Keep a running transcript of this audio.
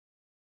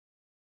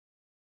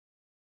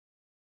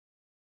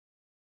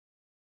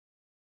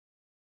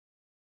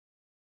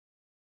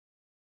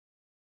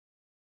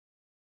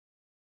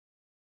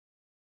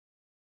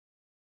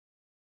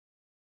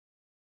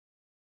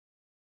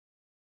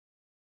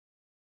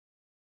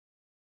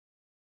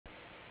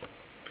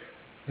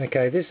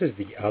Okay, this is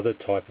the other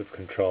type of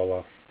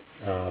controller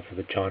for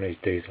the Chinese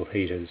diesel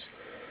heaters.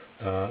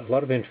 A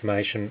lot of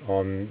information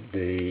on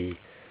the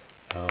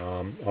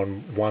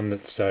on one that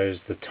shows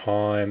the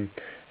time,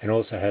 and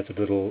also has a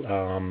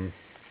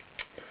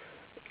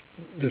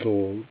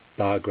little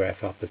bar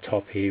graph up the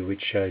top here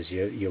which shows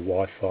your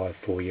Wi-Fi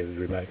for your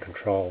remote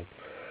control.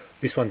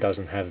 This one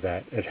doesn't have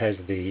that. It has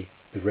the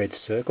red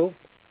circle,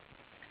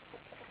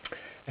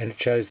 and it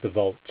shows the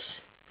volts.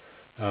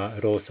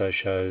 It also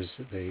shows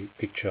the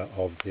picture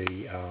of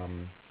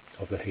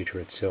the heater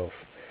itself,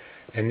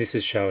 and this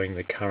is showing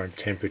the current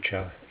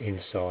temperature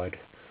inside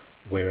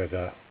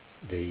wherever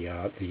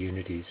the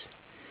unit is.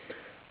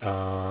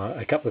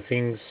 A couple of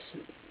things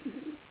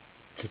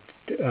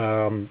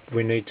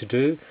we need to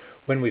do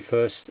when we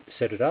first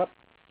set it up.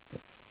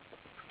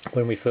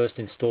 When we first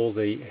install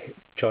the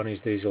Chinese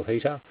diesel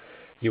heater,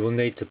 you will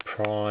need to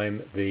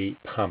prime the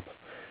pump.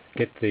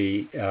 Get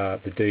the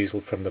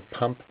diesel from the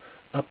pump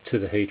up to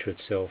the heater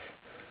itself.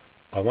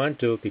 I won't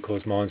do it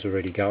because mine's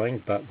already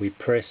going, but we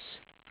press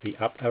the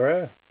up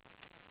arrow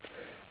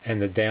and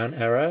the down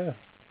arrow,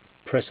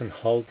 press and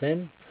hold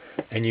them,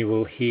 and you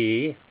will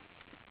hear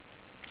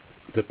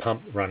the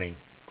pump running.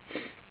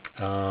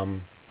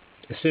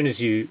 As soon as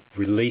you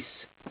release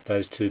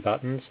those two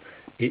buttons,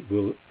 it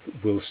will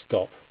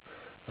stop.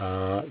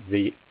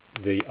 The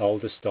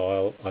older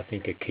style, I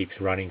think it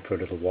keeps running for a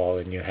little while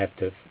and you have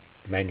to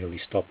manually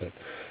stop it.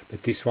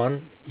 But this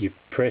one, you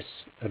press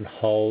and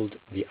hold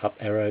the up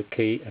arrow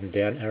key and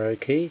down arrow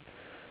key,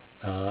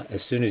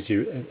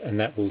 and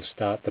that will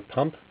start the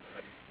pump.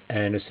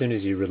 And as soon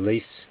as you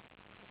release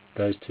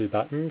those two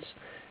buttons,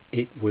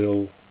 it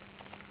will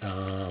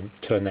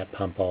turn that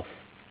pump off.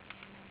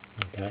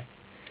 Okay.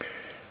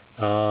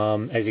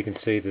 As you can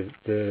see,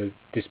 the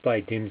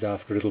display dims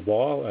after a little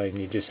while, and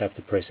you just have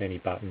to press any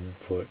button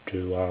for it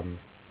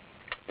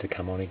to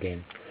come on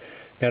again.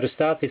 Now, to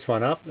start this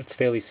one up, it's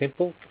fairly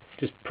simple.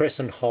 Just press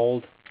and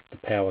hold the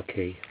power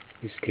key,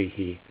 this key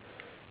here.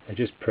 And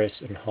just press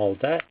and hold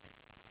that.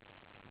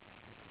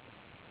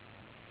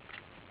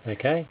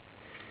 Okay.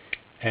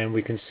 And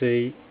we can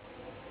see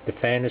the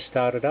fan has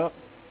started up.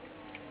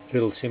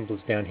 Little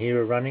symbols down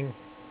here are running.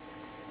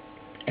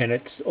 And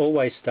it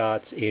always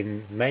starts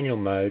in manual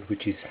mode,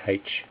 which is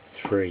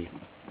H3.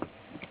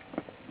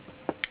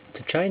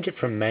 To change it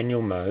from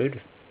manual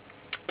mode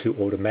to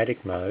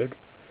automatic mode,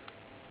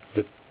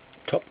 the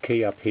top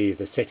key up here,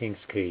 the settings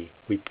key,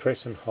 we press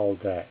and hold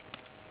that.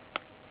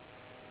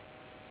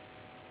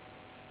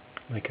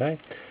 Okay.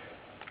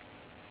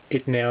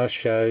 It now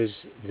shows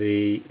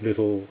the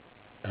little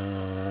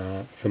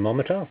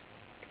thermometer,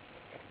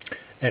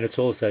 and it's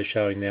also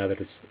showing now that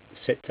it's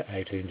set to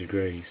 18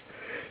 degrees.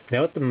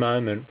 Now at the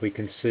moment we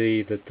can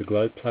see that the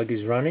glow plug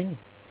is running,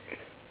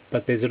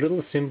 but there's a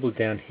little symbol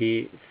down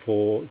here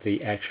for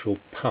the actual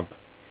pump.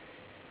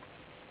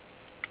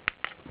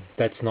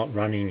 That's not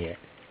running yet.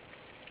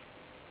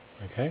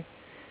 Okay?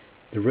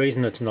 The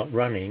reason it's not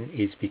running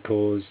is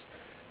because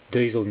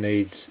diesel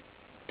needs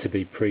to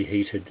be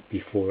preheated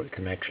before it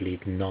can actually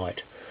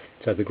ignite.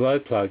 So the glow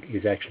plug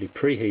is actually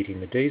preheating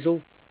the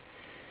diesel.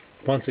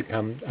 Once it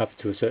comes up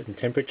to a certain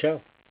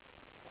temperature,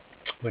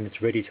 when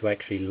it's ready to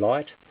actually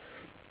light,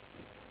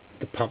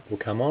 the pump will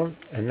come on,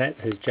 and that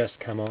has just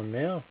come on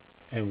now,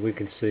 and we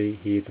can see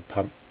here the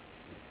pump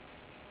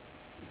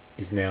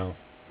is now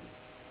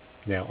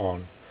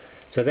on.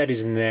 So that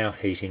is now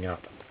heating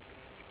up.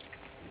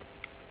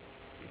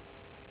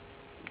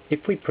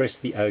 If we press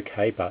the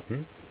OK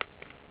button,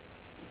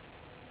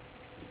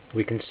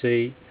 we can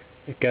see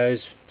it goes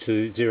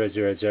to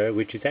 000,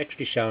 which is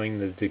actually showing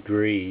the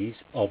degrees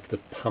of the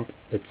pump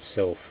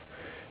itself,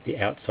 the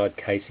outside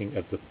casing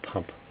of the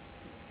pump.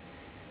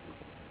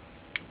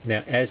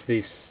 Now, as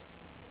this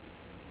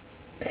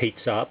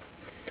heats up,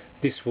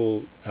 this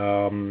will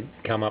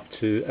come up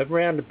to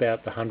around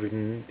about the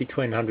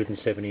between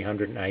 170,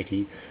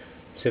 180,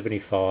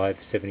 75,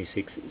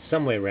 76,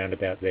 somewhere around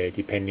about there,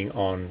 depending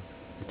on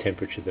the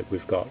temperature that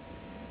we've got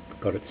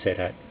it set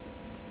at.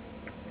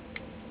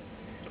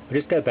 We'll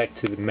just go back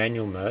to the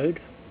manual mode.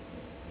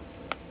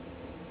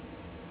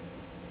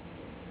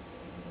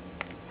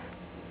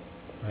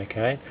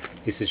 Okay,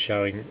 this is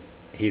showing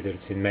here that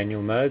it's in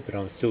manual mode, but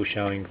I'm still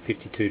showing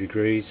 52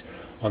 degrees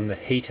on the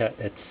heater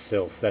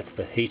itself. That's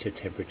the heater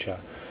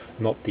temperature,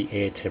 not the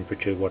air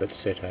temperature, what it's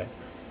set at.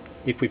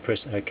 If we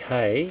press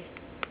OK,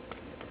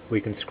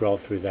 we can scroll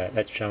through that.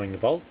 That's showing the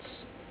volts,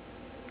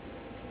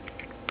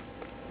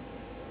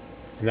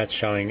 and that's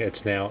showing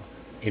it's now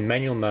in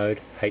manual mode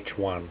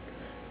H1.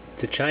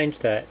 To change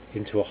that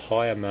into a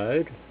higher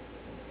mode,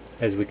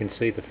 as we can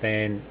see the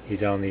fan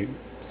is only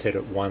set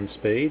at 1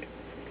 speed,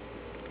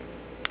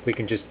 we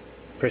can just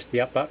press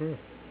the up button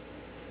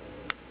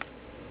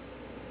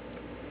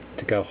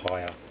to go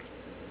higher.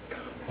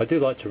 I do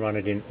like to run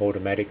it in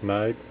automatic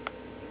mode.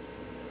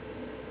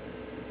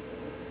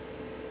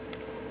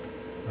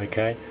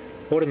 Okay,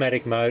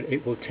 automatic mode,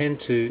 it will tend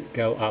to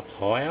go up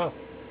higher.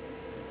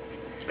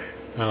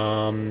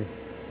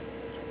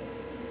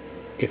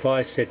 If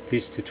I set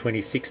this to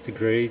 26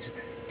 degrees,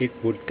 it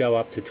would go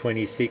up to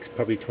 26,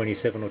 probably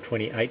 27 or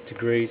 28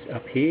 degrees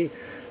up here,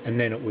 and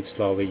then it would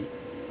slowly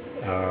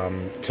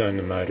turn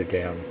the motor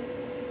down.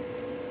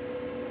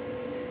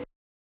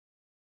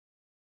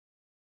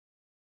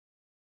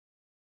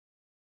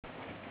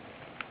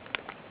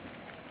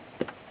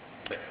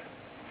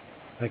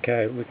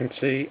 Okay, we can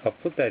see I've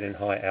put that in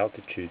high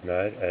altitude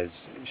mode as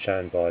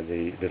shown by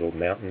the little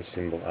mountain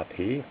symbol up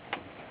here.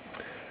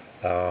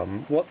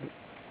 What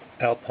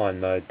alpine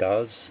mode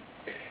does,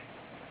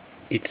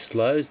 it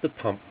slows the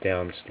pump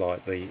down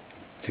slightly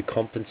to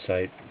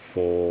compensate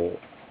for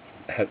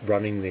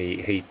running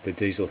the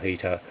diesel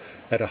heater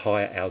at a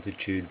higher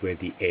altitude where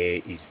the air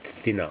is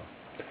thinner.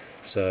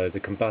 So the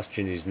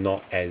combustion is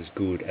not as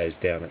good as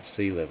down at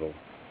sea level.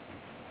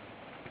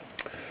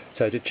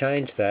 So to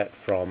change that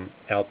from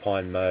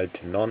alpine mode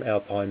to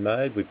non-alpine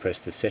mode, we press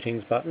the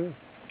settings button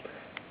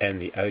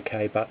and the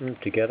OK button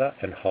together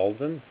and hold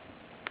them,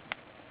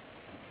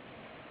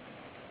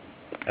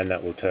 and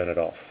that will turn it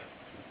off.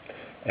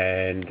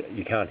 And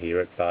you can't hear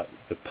it, but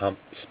the pump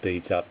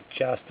speeds up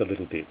just a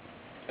little bit.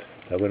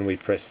 So when we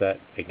press that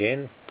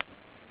again,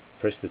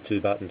 press the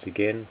two buttons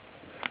again,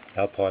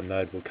 alpine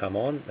mode will come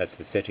on. That's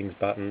the settings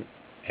button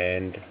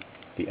and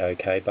the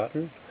OK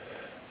button.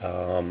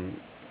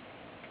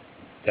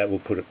 That will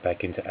put it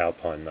back into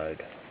alpine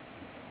mode.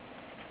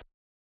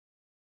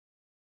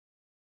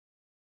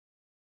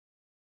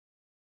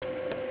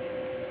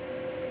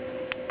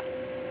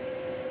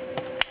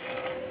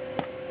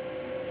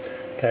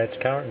 Okay,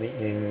 it's currently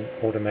in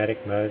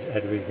automatic mode,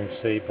 as we can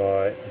see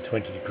by the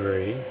 20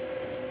 degree.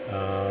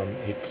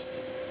 It's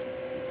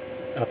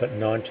up at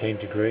 19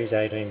 degrees,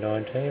 18,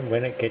 19.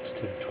 When it gets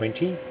to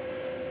 20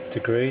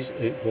 degrees,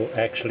 it will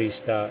actually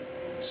start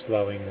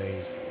slowing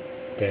these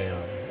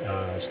down,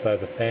 slow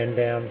the fan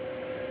down,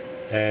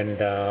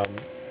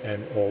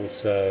 and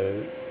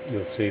also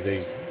you'll see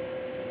these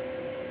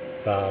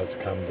bars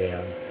come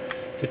down.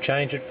 To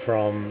change it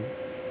from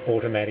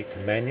automatic to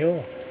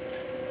manual,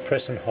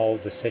 press and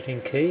hold the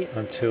setting key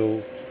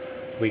until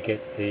we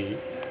get the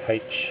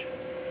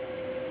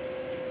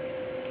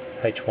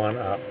H1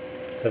 up.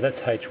 So that's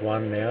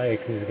H1 now. As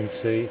you can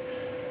see,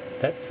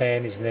 that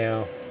fan is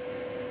now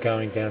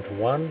going down to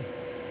 1.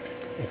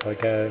 If I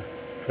go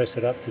press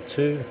it up to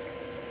 2,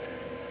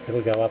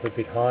 it'll go up a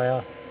bit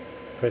higher.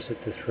 Press it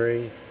to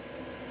 3,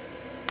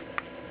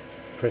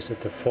 press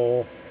it to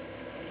 4,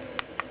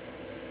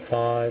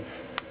 5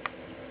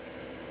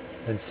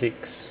 and 6.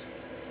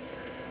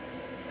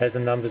 As the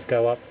numbers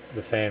go up,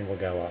 the fan will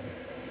go up.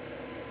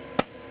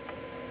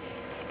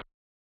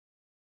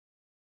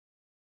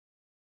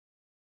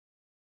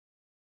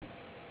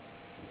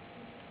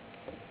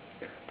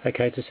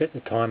 Okay, to set the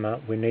timer,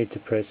 we need to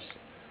press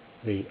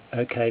the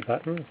OK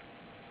button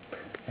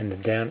and the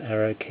down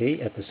arrow key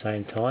at the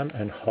same time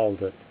and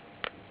hold it.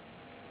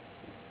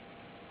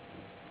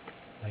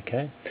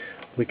 Okay,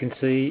 we can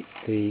see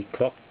the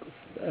clock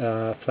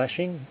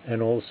flashing,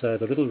 and also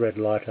the little red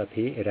light up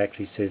here, it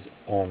actually says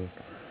on.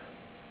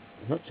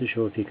 I'm not too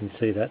sure if you can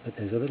see that, but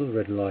there's a little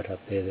red light up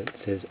there that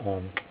says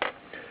on.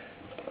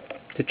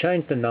 To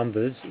change the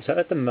numbers, so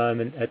at the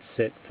moment it's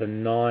set for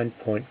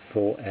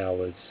 9.4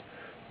 hours.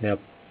 Now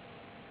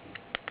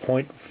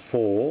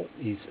 0.4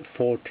 is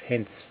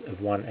 4/10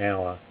 of 1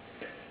 hour.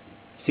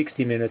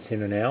 60 minutes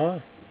in an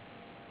hour.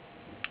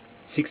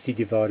 60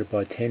 divided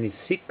by 10 is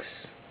 6.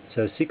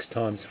 So 6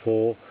 times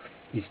 4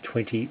 is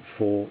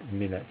 24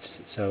 minutes.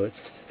 So it's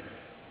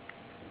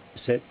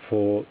set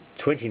for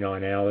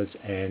 29 hours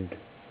and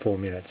 4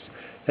 minutes.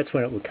 That's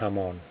when it will come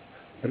on.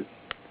 But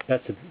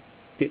that's a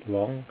bit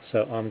long,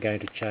 so I'm going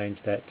to change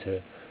that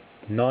to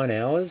 9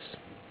 hours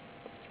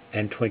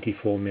and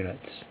 24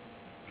 minutes.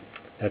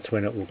 That's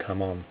when it will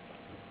come on.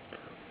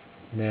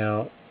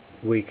 Now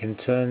we can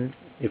turn,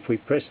 if we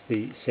press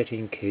the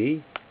setting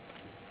key,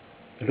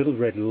 the little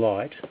red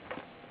light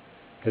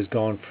has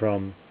gone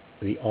from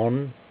the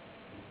on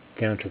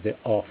down to the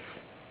off,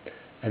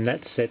 and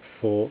that's set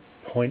for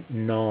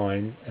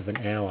 0.9 of an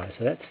hour,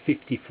 so that's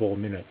 54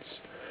 minutes.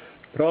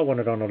 But I want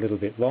it on a little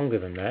bit longer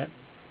than that.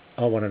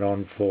 I want it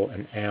on for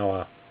an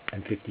hour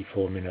and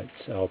 54 minutes.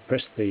 So I'll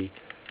press the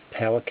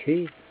power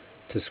key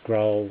to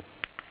scroll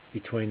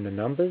between the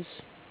numbers,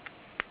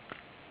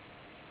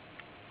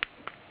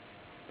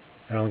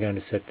 and I'm going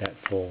to set that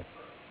for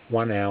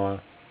 1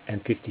 hour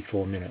and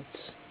 54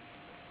 minutes.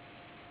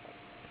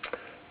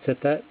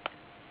 Set that,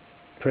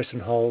 press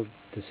and hold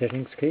the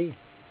settings key,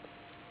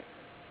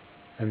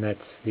 and that's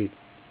it.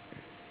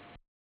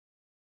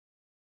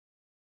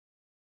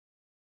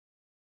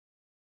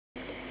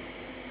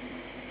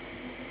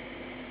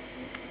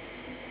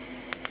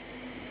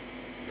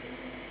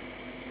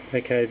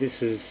 Okay, this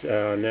has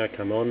now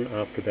come on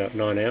after about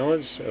 9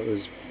 hours. It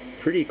was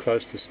pretty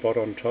close to spot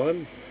on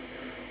time.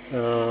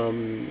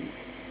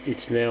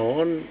 It's now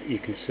on. You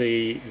can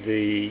see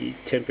the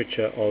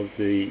temperature of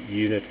the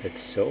unit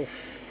itself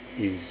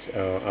is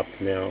up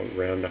now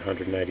around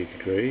 180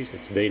 degrees.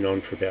 It's been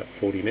on for about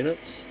 40 minutes,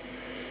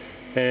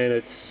 and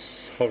it's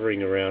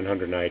hovering around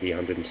 180,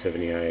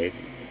 178.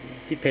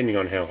 Depending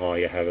on how high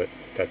you have it,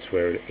 that's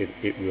where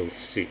it will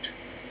sit.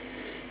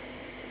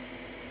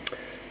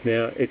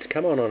 Now it's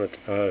come on its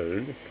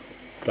own,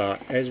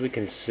 but as we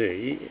can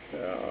see,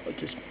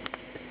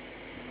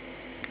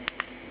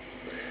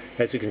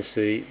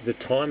 the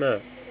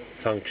timer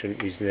function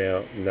is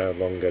now no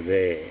longer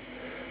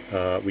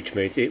there, which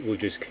means it will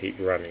just keep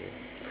running.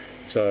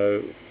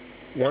 So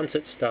once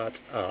it starts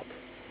up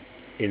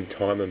in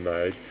timer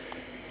mode,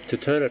 to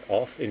turn it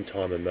off in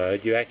timer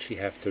mode, you actually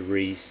have to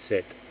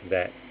reset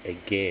that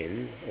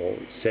again, or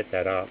set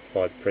that up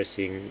by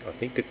pressing, I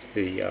think it's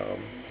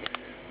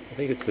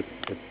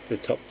the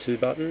top two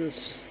buttons.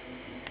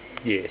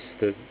 Yes,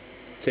 the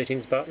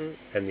settings button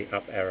and the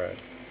up arrow.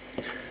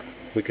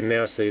 We can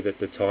now see that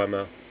the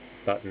timer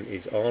button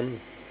is on,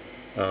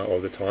 or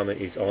the timer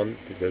is on.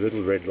 There's a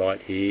little red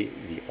light here,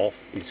 the off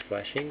is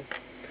flashing,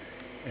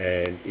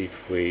 and if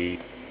we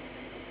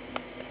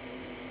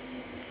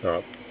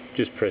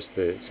just press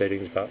the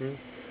settings button,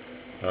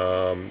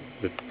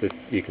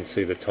 you can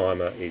see the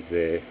timer is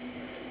there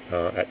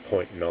at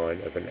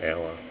 0.9 of an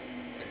hour.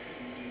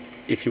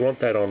 If you want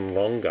that on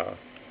longer,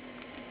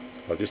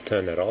 I'll just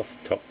turn that off,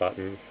 top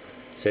button,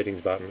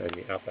 settings button and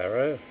the up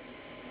arrow.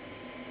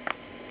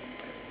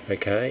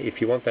 Okay, if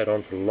you want that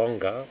on for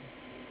longer,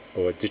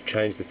 or just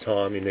change the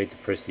time, you need to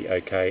press the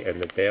OK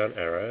and the down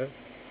arrow.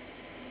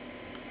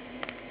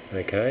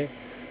 Okay,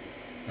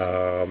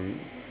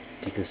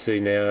 you can see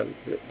now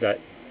that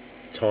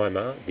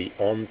timer, the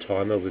on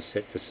timer was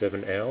set for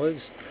 7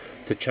 hours.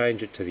 To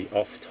change it to the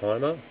off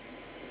timer,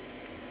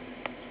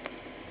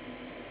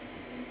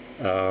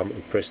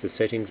 we press the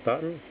settings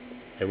button,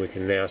 and we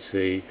can now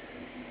see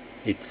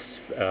it's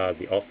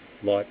the off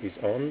light is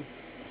on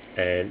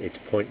and it's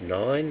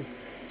 0.9.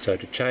 So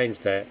to change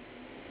that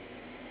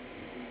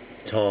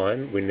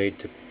time, we need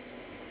to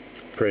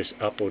press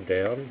up or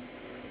down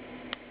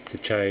to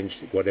change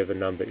whatever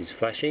number is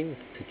flashing.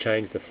 To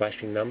change the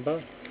flashing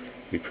number,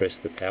 we press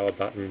the power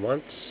button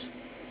once,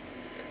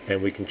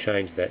 and we can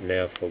change that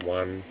now for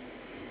 1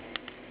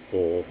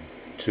 or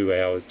 2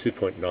 hours,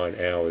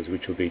 2.9 hours,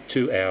 which will be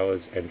 2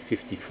 hours and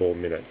 54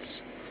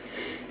 minutes.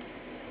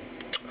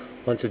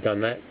 Once you've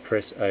done that,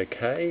 press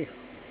OK.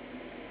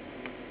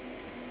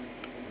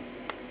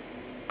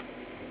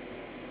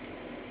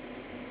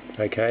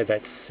 Okay,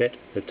 that's set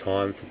the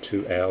time for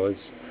 2 hours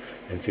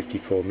and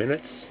 54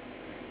 minutes.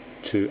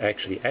 To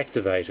actually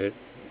activate it,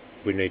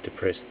 we need to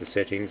press the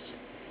settings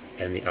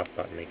and the up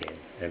button again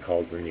and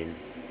hold them in.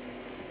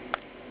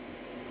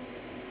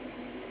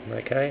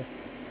 Okay,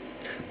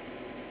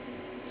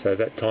 so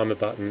that timer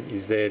button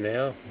is there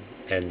now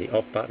and the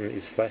off button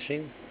is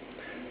flashing.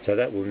 So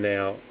that will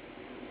now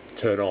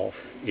turn off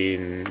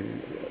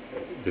in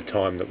the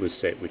time that was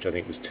set, which I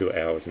think was 2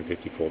 hours and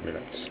 54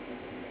 minutes.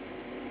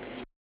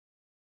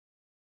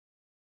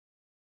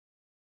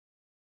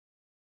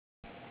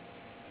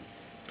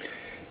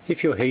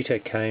 If your heater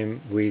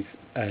came with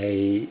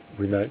a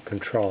remote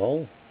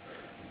control,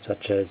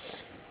 such as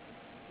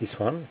this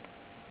one,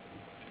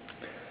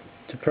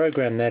 to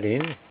program that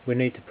in, we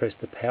need to press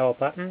the power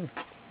button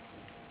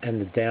and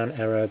the down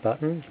arrow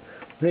button.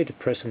 We need to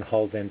press and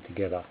hold them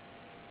together.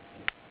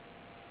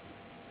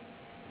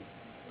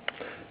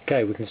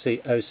 Okay, we can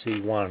see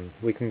OC1.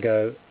 We can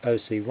go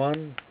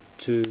OC1,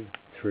 2,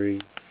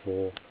 3,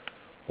 4,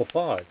 or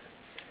 5.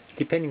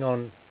 Depending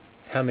on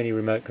how many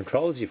remote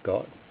controls you've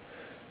got,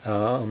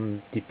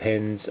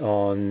 depends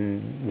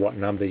on what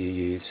number you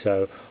use.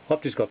 So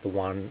I've just got the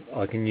 1.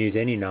 I can use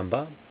any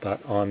number,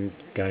 but I'm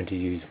going to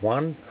use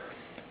 1.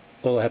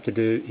 All I have to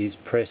do is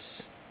press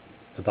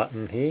the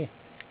button here.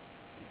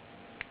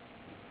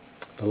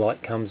 The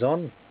light comes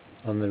on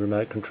the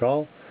remote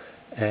control,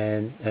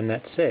 and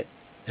that's it.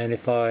 And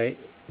if I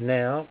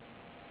now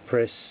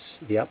press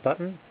the up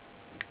button,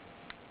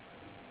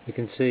 you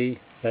can see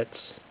that's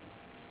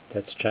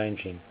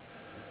changing.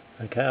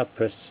 Okay, I'll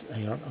press,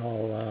 hang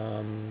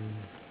on,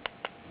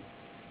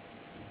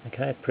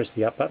 okay, press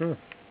the up button.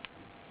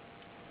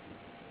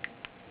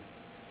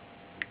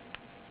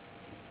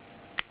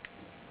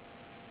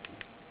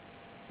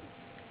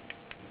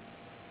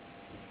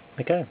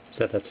 Okay,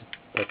 so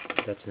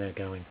that's now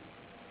going.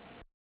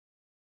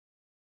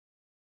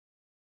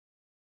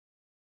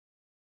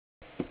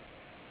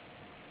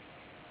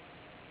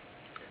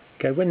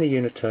 Okay, when the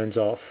unit turns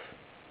off,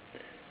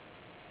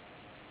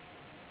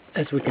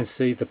 as we can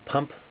see, the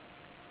pump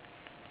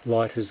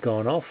light has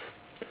gone off.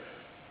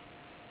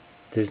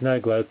 There's no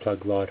glow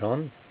plug light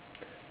on,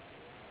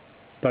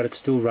 but it's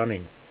still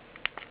running.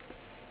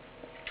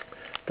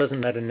 Doesn't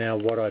matter now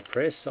what I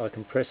press. I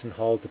can press and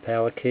hold the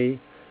power key.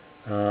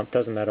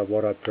 Doesn't matter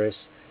what I press.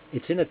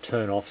 It's in a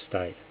turn off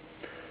state.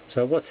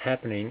 So what's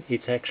happening,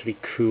 it's actually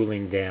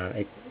cooling down.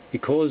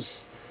 Because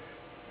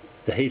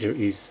the heater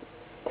is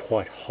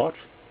quite hot,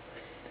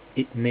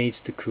 it needs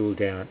to cool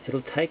down.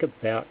 It'll take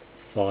about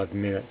 5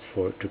 minutes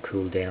for it to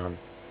cool down.